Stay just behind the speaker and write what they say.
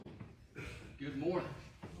Good morning.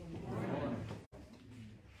 Good morning.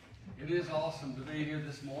 It is awesome to be here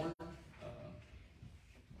this morning.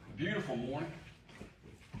 Beautiful morning.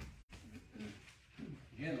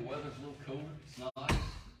 Again, the weather's a little cooler. It's nice.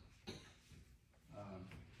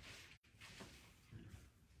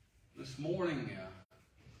 This morning,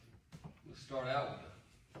 we'll start out with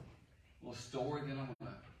a little story. Then I'm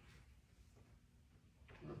going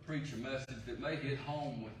to preach a message that may hit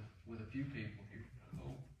home with a few people here, I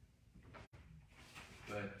hope.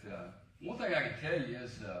 But one thing I can tell you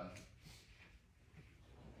is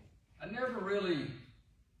I never really,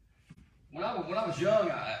 when I was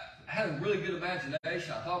young, I had a really good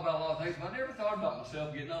imagination. I thought about a lot of things, but I never thought about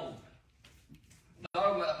myself getting old. I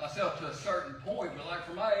thought about myself to a certain point, but like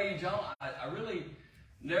from my age on, I really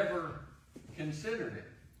never considered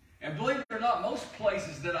it. And believe it or not, most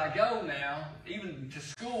places that I go now, even to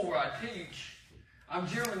school where I teach, I'm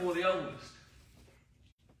generally one of the oldest.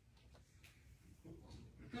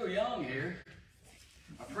 I feel young here.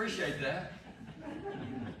 I appreciate that.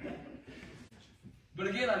 But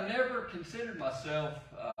again, I never considered myself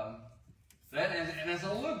that. And as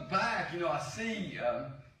I look back, I see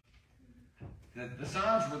that the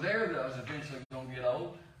signs were there that I was eventually going to get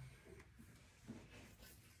old.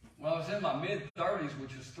 When I was in my mid-30s,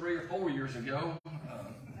 which was 3 or 4 years ago,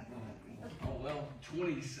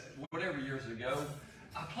 20, whatever years ago,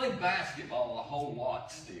 I played basketball a whole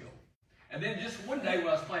lot still. And then just one day when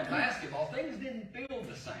I was playing basketball, things didn't feel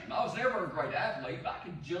the same. I was never a great athlete, but I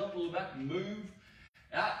could jump a little bit, I could move.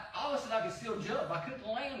 And all of a sudden I could still jump. I couldn't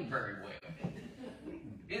land very well.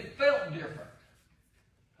 It felt different.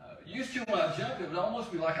 Used to when I jumped, it would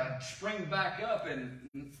almost be like I'd spring back up, and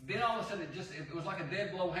then all of a sudden it was like a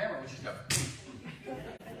dead blow hammer. It would just go.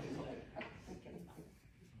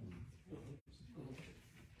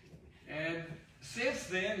 And since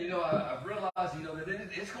then, I've realized, that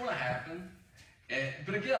it's going to happen.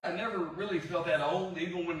 But again, I never really felt that old.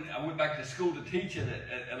 Even when I went back to school to teach at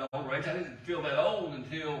an older age, I didn't feel that old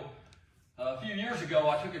until a few years ago.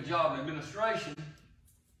 I took a job in administration,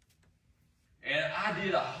 and I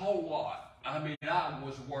did a whole lot. I mean, I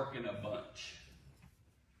was working a bunch.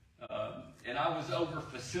 And I was over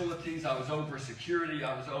facilities, I was over security,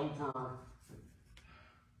 I was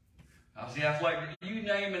the athletic, you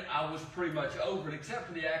name it, I was pretty much over it, except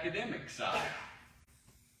for the academic side.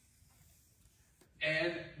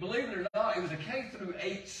 And believe it or not, it was a K through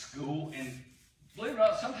 8 school, and believe it or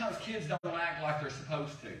not, sometimes kids don't act like they're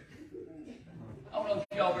supposed to. I don't know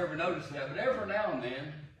if y'all have ever noticed that, but every now and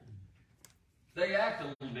then, they act a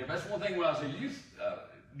little different. That's one thing when I was a youth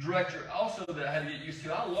director also that I had to get used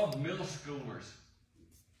to. I love middle schoolers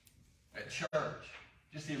at church.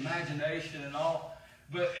 Just the imagination and all.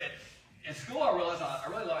 But at school I realized I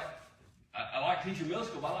really like teaching middle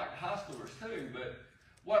school, but I like high schoolers too. But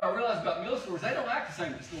what I realized about middle schoolers, they don't act the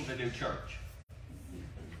same at school as they do at church.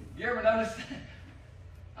 You ever notice that?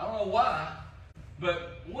 I don't know why,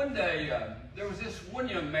 but one day there was this one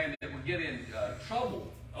young man that would get in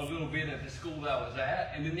trouble a little bit at the school that I was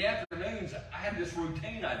at, and in the afternoons I had this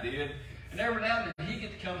routine I did, and every now and then he'd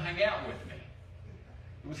get to come hang out with me.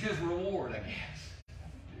 It was his reward, I guess.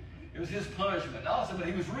 It was his punishment. Also, but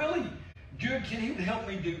he was really good kid. He would help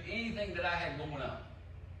me do anything that I had going on.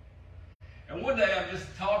 And one day I'm just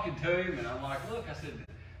talking to him, and I'm like, look, I said,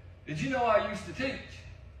 did you know I used to teach?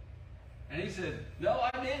 And he said, no,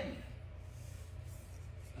 I didn't.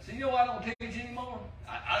 I said, I don't teach anymore.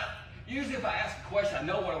 Usually if I ask a question, I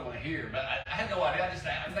know what I want to hear, but I had no idea.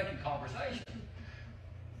 I'm making conversation.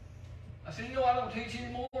 I said, I don't teach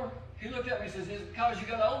anymore. He looked at me and says, is it because you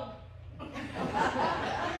got old?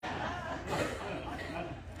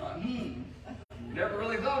 Never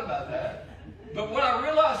really thought about that. But what I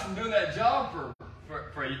realized from doing that job for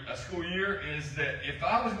a school year is that if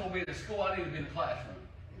I was going to be at a school, I needed to be in the classroom.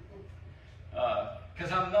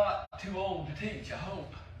 Because I'm not too old to teach, I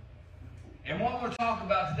hope. And what we're going to talk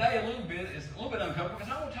about today a little bit is a little bit uncomfortable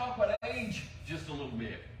because I want to talk about age just a little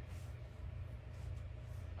bit.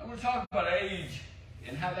 I'm going to talk about age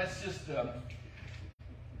and how that's just a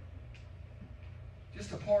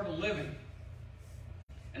part of living.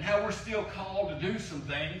 And how we're still called to do some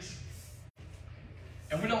things.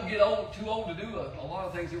 And we don't get too old to do a lot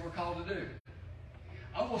of things that we're called to do.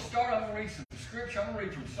 I'm going to read some scripture. I'm going to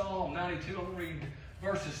read from Psalm 92. I'm going to read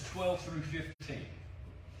verses 12 through 15.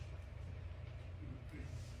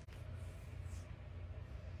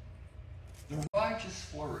 The righteous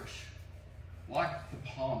flourish like the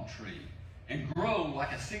palm tree and grow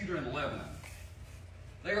like a cedar in Lebanon.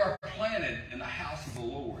 They are planted in the house of the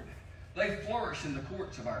Lord. They flourish in the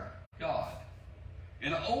courts of our God.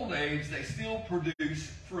 In old age, they still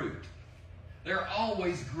produce fruit. They're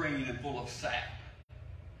always green and full of sap,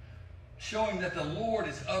 showing that the Lord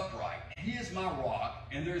is upright. He is my rock,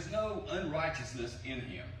 and there's no unrighteousness in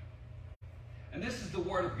him. And this is the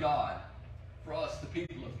word of God for us, the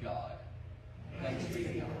people of God. Thanks be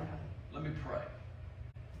to God. Let me pray.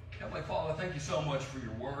 Heavenly Father, thank you so much for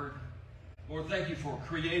your word. Lord, thank you for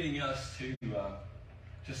creating us to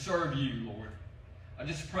serve you, Lord. I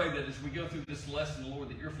just pray that as we go through this lesson, Lord,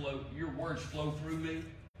 that your words flow through me.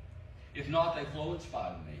 If not, they flow in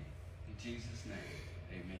spite of me. In Jesus' name,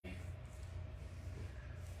 amen.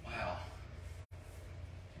 Wow.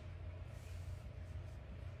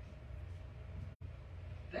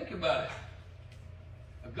 Think about it.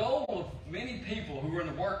 A goal of many people who are in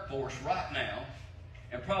the workforce right now,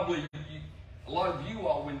 and probably a lot of you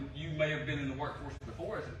all, when you may have been in the workforce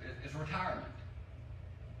before, is retirement.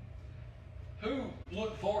 Who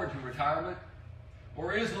look forward to retirement,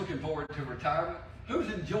 or is looking forward to retirement?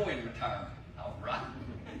 Who's enjoying retirement? All right.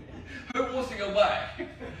 Who wants to go back?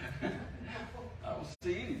 I don't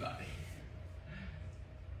see anybody.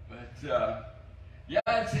 But yeah,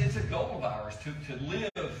 it's a goal of ours to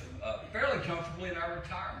live fairly comfortably in our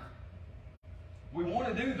retirement. We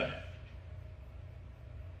want to do that.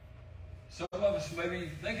 Some of us may be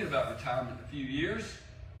thinking about retirement in a few years.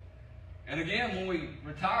 And again, when we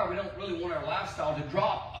retire, we don't really want our lifestyle to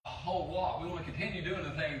drop a whole lot. We want to continue doing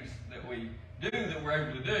the things that we do that we're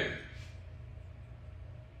able to do.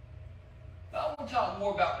 But I want to talk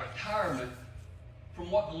more about retirement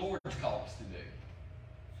from what the Lord's called us to do.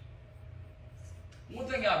 One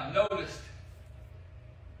thing I've noticed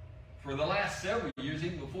for the last several years,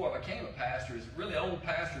 even before I became a pastor, is really old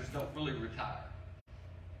pastors don't really retire.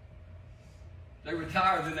 They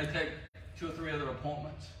retire, then they take 2 or 3 other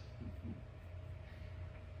appointments.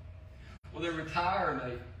 Well, they retire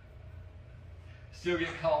and they still get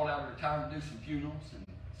called out of retirement to do some funerals and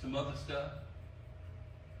some other stuff.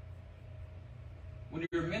 When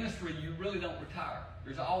you're in ministry, you really don't retire.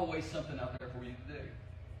 There's always something out there for you to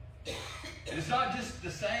do. And it's not just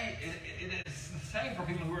the same, it is the same for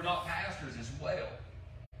people who are not pastors as well.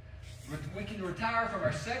 We can retire from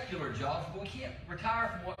our secular jobs, but we can't retire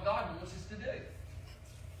from what God wants us to do.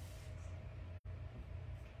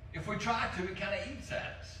 If we try to, it kind of eats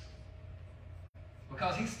at us.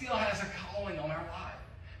 Because he still has a calling on our life.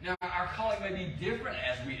 Now, our calling may be different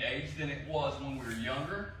as we age than it was when we were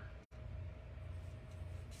younger.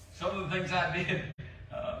 Some of the things I did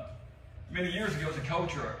many years ago as a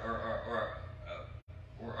coach or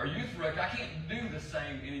youth director, I can't do the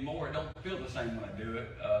same anymore. I don't feel the same when I do it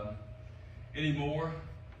anymore.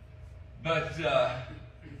 But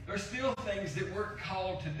there's still things that we're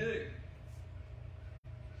called to do.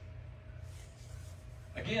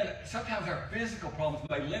 Again, sometimes our physical problems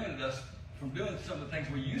may limit us from doing some of the things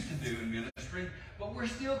we used to do in ministry, but we're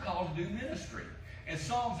still called to do ministry. And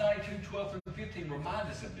Psalms 92, 12 through 15 remind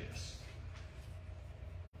us of this.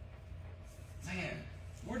 Man,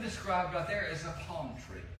 we're described right there as a palm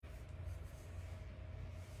tree.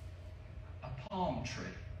 A palm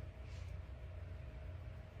tree.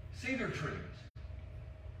 Cedar trees.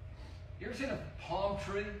 You ever seen a palm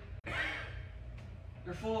tree?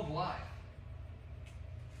 They're full of life.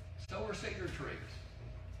 So are cedar trees.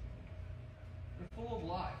 They're full of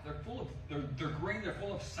life. They're green, they're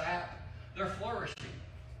full of sap, they're flourishing.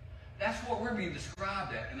 That's what we're being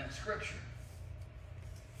described at in that scripture.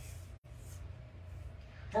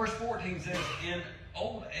 Verse 14 says, in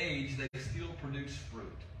old age they still produce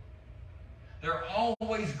fruit. They're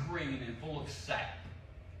always green and full of sap.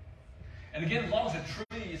 And again, as long as a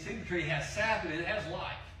cedar tree has sap in it, it has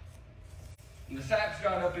life. When the sap's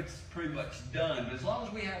dried up, it's pretty much done. But as long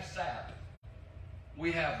as we have sap,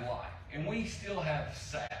 we have life. And we still have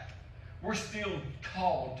sap. We're still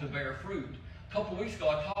called to bear fruit. A couple of weeks ago,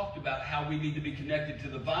 I talked about how we need to be connected to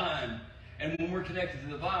the vine. And when we're connected to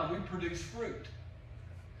the vine, we produce fruit.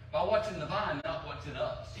 By what's in the vine, not what's in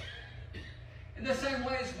us. In the same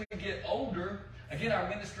way as we get older, again, our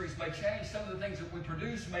ministries may change. Some of the things that we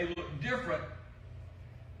produce may look different.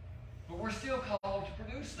 But we're still called to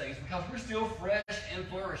produce things because we're still fresh and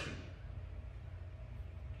flourishing.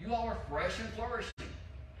 You all are fresh and flourishing.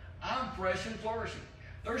 I'm fresh and flourishing.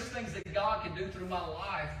 There's things that God can do through my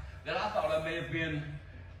life that I thought I may have been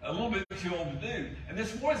a little bit too old to do. And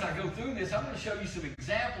this morning, as I go through this, I'm going to show you some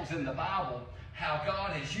examples in the Bible how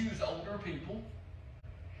God has used older people.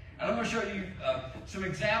 And I'm going to show you some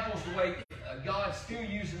examples the way God's still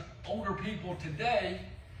using older people today.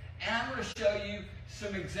 And I'm going to show you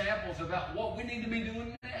some examples about what we need to be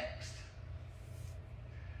doing next.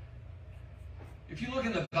 If you look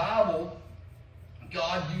in the Bible,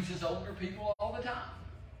 God uses older people all the time.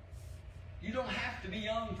 You don't have to be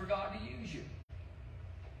young for God to use you.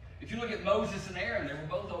 If you look at Moses and Aaron, they were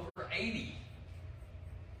both over 80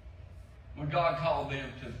 when God called them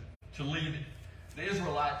to lead the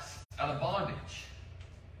Israelites out of bondage.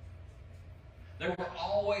 They were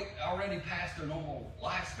already past their normal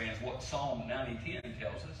lifespans, what Psalm 90:10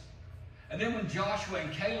 tells us. And then when Joshua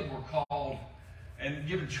and Caleb were called and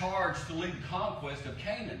given charge to lead the conquest of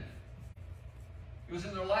Canaan, it was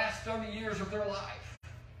in their last 30 years of their life.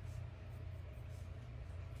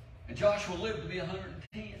 And Joshua lived to be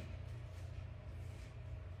 110.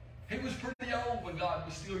 He was pretty old when God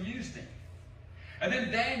was still using him. And then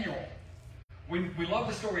Daniel. We love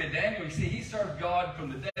the story of Daniel. You see, he served God from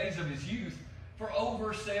the days of his youth for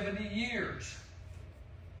over 70 years.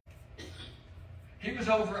 He was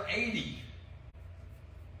over 80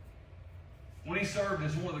 when he served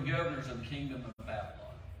as one of the governors of the kingdom of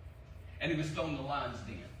Babylon. And he was thrown in the lion's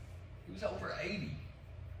den. He was over 80.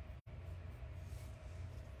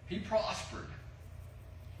 He prospered.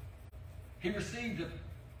 He received a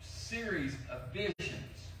series of visions.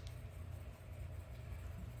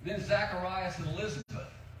 Then Zacharias and Elizabeth.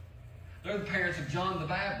 They're the parents of John the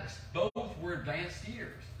Baptist. Both were advanced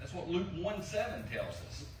years. That's what Luke 1:7 tells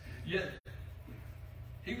us. Yet,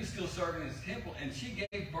 he was still serving in his temple, and she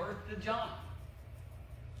gave birth to John.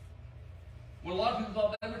 Well, a lot of people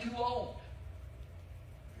thought they were too old.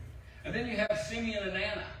 And then you have Simeon and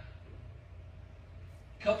Anna.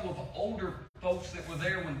 A couple of older folks that were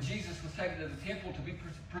there when Jesus was taken to the temple to be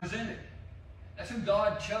presented. That's who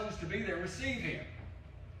God chose to be there and receive him.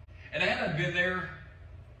 And Anna had been there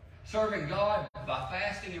serving God by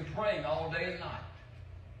fasting and praying all day and night.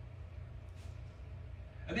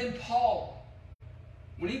 And then Paul,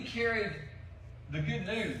 when he carried the good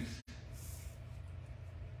news,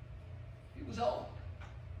 he was old.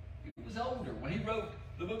 He was older. When he wrote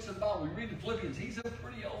the books of the Bible, we read in Philippians, he's a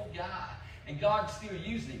pretty old guy. And God's still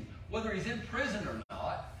using him. Whether he's in prison or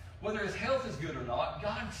not, whether his health is good or not,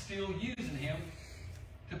 God's still using him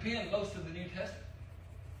to pen most of the New Testament.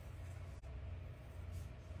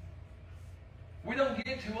 We don't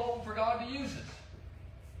get too old for God to use us.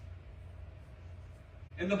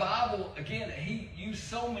 In the Bible, again, he used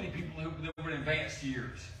so many people that were in advanced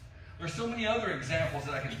years. There's so many other examples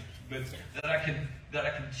that I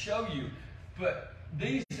can show you, but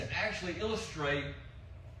these actually illustrate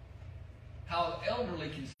how the elderly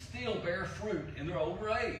can still bear fruit in their older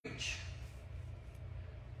age.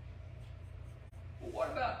 Well,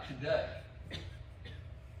 what about today?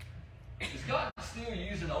 Is God still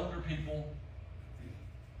using older people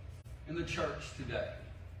in the church today?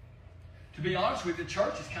 To be honest with you, the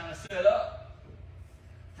church is kind of set up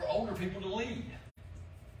for older people to lead.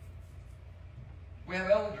 We have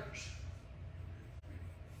elders.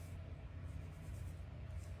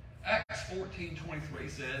 Acts 14:23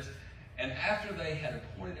 says, and after they had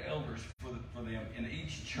appointed elders for them in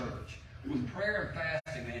each church, with prayer and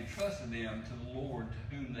fasting, they entrusted them to the Lord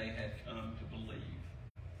to whom they had come to believe.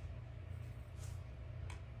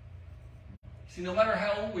 See, no matter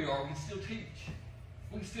how old we are, we can still teach.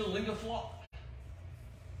 We can still lead a flock.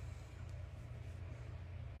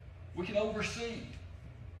 We can oversee.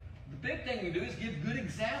 The big thing we do is give good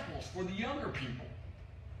examples for the younger people.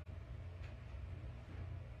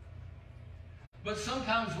 But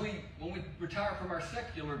sometimes when we retire from our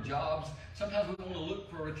secular jobs, sometimes we want to look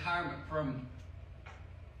for retirement from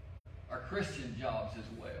our Christian jobs as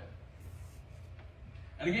well.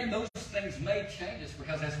 And again, those things may change us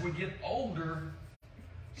because as we get older,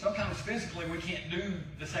 sometimes physically we can't do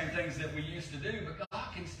the same things that we used to do, but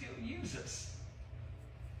God can still use us.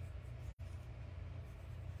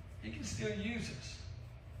 He can still use us.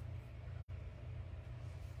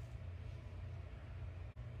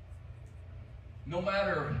 No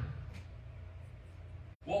matter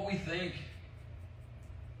what we think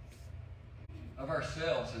of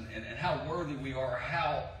ourselves and how worthy we are,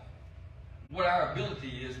 what our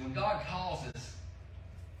ability is, when God calls us,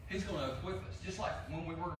 He's going to equip us. Just like when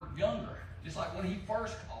we were younger, just like when He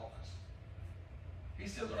first called us.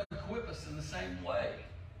 He's still going to equip us in the same way.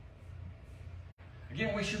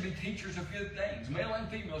 Again, we should be teachers of good things. Male and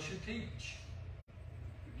female should teach.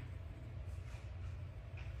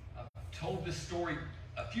 I've told this story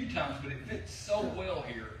a few times, but it fits so well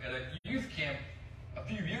here. At a youth camp a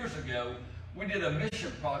few years ago, we did a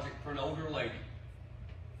mission project for an older lady.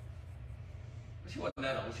 She wasn't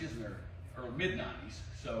that old. She was in her mid-90s,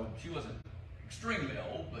 so she wasn't extremely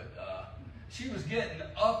old, but she was getting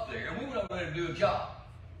up there, and we went over there to do a job.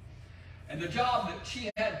 And the job that she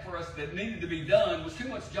had for us that needed to be done was too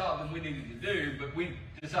much job than we needed to do, but we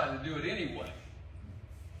decided to do it anyway.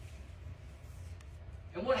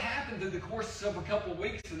 And what happened through the course of a couple of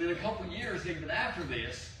weeks and then a couple of years even after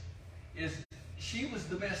this is she was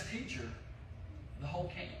the best teacher of the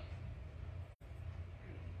whole camp.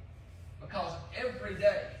 Because every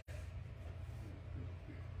day,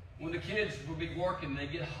 when the kids would be working and they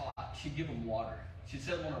get hot, she'd give them water. She'd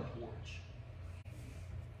set them on her porch.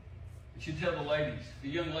 And she'd tell the ladies, the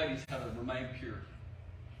young ladies, how to remain pure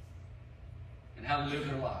and how to live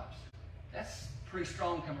their lives. That's pretty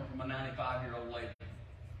strong coming from a 95-year-old lady.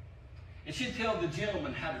 And she'd tell the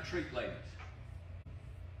gentlemen how to treat ladies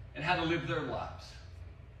and how to live their lives.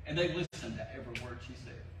 And they listened to every word she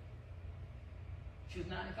said. She was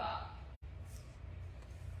 95.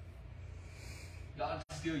 God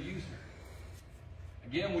still used her.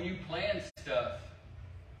 Again, when you plan stuff,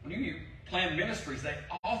 when you plan ministries, they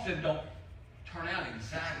often don't turn out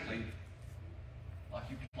exactly like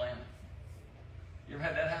you planned. You ever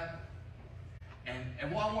had that happen?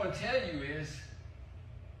 And what I want to tell you is,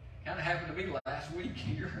 kind of happened to me last week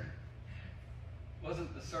here.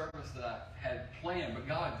 Wasn't the service that I had planned, but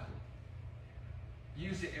God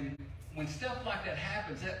used it. And when stuff like that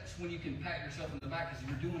happens, that's when you can pat yourself in the back because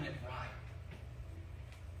you're doing it right.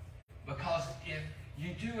 Because if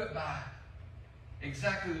you do it by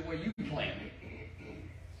exactly the way you planned it,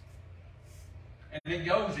 and it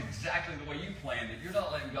goes exactly the way you planned it, you're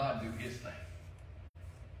not letting God do His thing.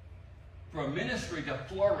 For a ministry to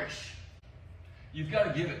flourish, you've got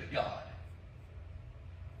to give it to God.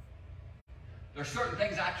 There are certain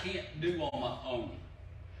things I can't do on my own.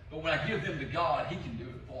 But when I give them to God, He can do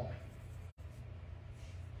it for me.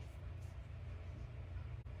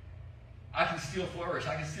 I can still flourish.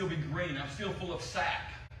 I can still be green. I'm still full of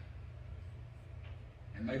sap.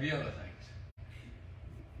 And maybe other things.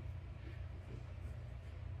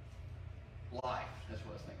 Life. That's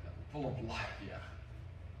what I was thinking of. Full of life, yeah.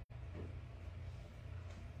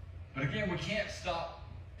 But again, we can't stop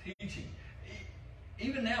teaching.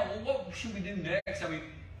 Even now, well, what should we do next? I mean,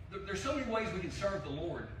 there's so many ways we can serve the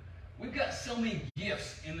Lord. We've got so many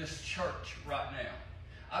gifts in this church right now.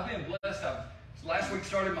 I've been blessed. Last week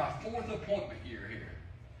started my 4th appointment year here.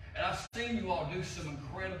 And I've seen you all do some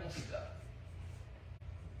incredible stuff.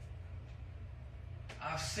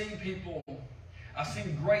 I've seen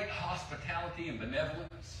great hospitality and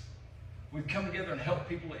benevolence. We've come together and helped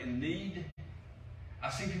people in need.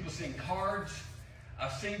 I've seen people send cards.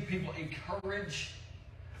 I've seen people encourage.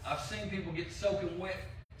 I've seen people get soaking wet,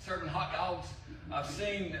 serving hot dogs. I've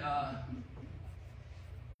seen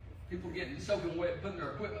people getting soaking wet, putting their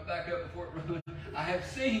equipment back up before it runs. I have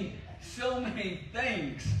seen so many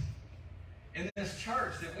things in this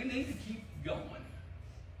church that we need to keep going.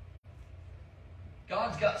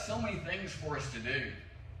 God's got so many things for us to do.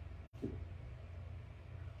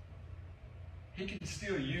 He can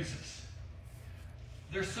still use us.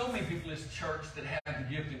 There's so many people in this church that have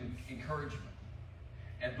the gift of encouragement.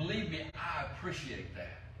 And believe me, I appreciate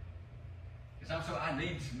that. Because I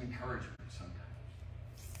need some encouragement sometimes.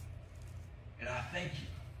 And I thank you.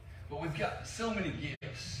 But we've got so many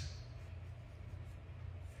gifts.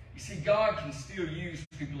 You see, God can still use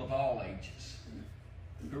people of all ages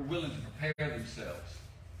who are willing to prepare themselves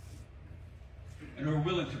and who are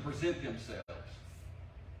willing to present themselves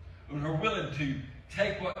and who are willing to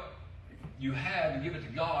take what you have and give it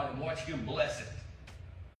to God and watch Him bless it.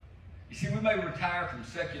 You see, we may retire from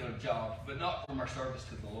secular jobs, but not from our service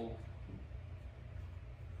to the Lord.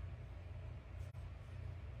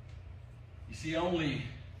 You see, only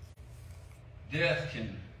death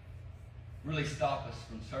can really stop us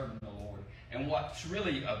from serving the Lord. And what's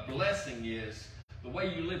really a blessing is the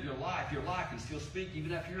way you live your life can still speak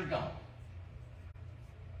even after you're gone.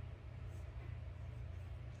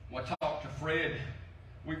 When I talked to Fred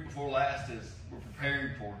week before last as we're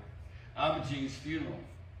preparing for Imogene's funeral,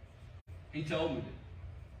 he told me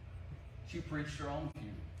that she preached her own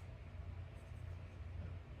funeral.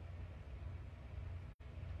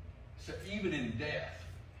 So even in death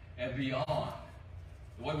and beyond,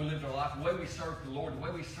 the way we live our life, the way we serve the Lord, the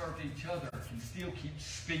way we serve each other can still keep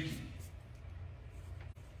speaking.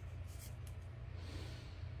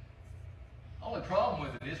 The only problem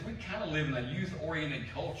with it is we kind of live in a youth-oriented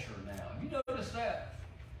culture now. Have you noticed that?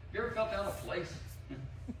 Have you ever felt out of place?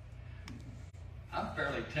 I'm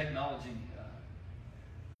fairly technology.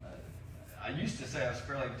 I used to say I was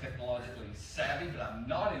fairly technologically savvy, but I'm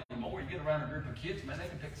not anymore. You get around a group of kids, man, they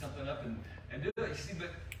can pick something up and do it. You see, but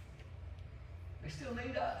they still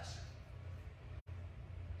need us.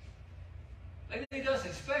 They need us,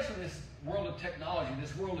 especially in this world of technology,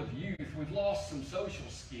 this world of youth. We've lost some social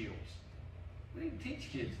skills. We need to teach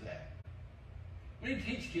kids that. We need to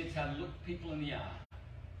teach kids how to look people in the eye.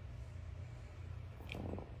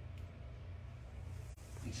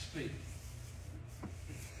 and speak.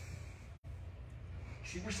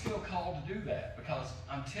 See, we're still called to do that because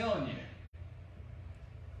I'm telling you,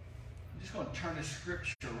 I'm just going to turn this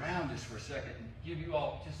scripture around just for a second and give you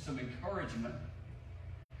all just some encouragement.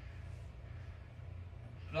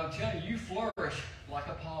 But I'm telling you, you flourish like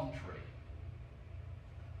a palm tree.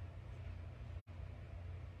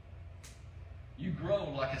 You grow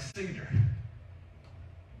like a cedar.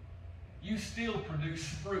 You still produce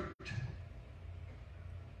fruit.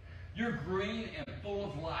 You're green and full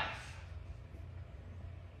of life.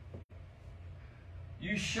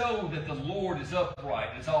 You show that the Lord is upright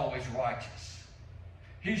and is always righteous.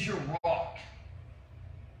 He's your rock.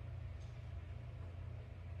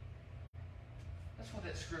 That's what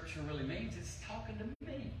that scripture really means. It's talking to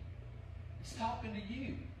me. It's talking to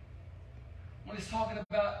you. When it's talking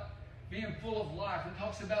about being full of life, it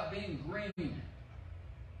talks about being green. It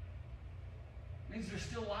means there's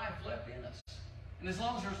still life left in us. And as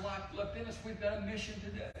long as there's life left in us, we've got a mission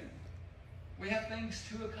to do. We have things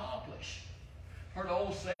to accomplish. Heard an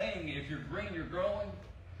old saying, if you're green, you're growing,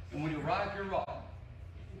 and when you're ripe, you're rotten.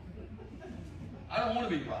 I don't want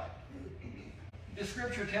to be ripe. This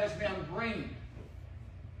scripture tells me I'm green.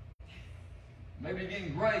 Maybe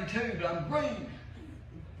getting gray too, but I'm green.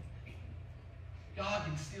 God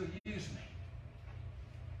can still use me.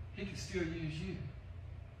 He can still use you.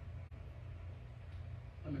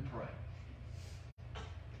 Let me pray.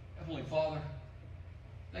 Heavenly Father,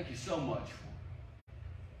 thank you so much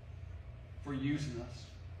for using us.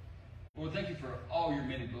 Lord, thank you for all your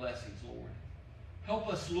many blessings, Lord. Help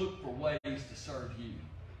us look for ways to serve you.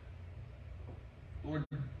 Lord,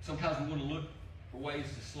 sometimes we want to look for ways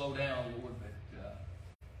to slow down, Lord, but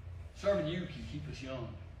serving you can keep us young.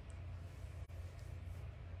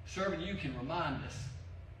 Serving you can remind us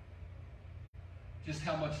just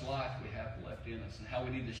how much life we have left in us and how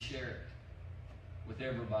we need to share it with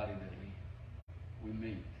everybody that we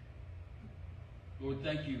meet. Lord,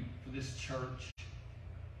 thank you for this church.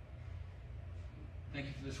 Thank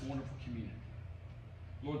you for this wonderful community.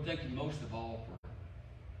 Lord, thank you most of all for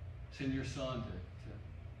sending your Son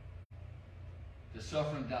to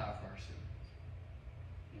suffer and die for our sins.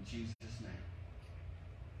 In Jesus' name,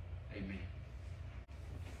 amen.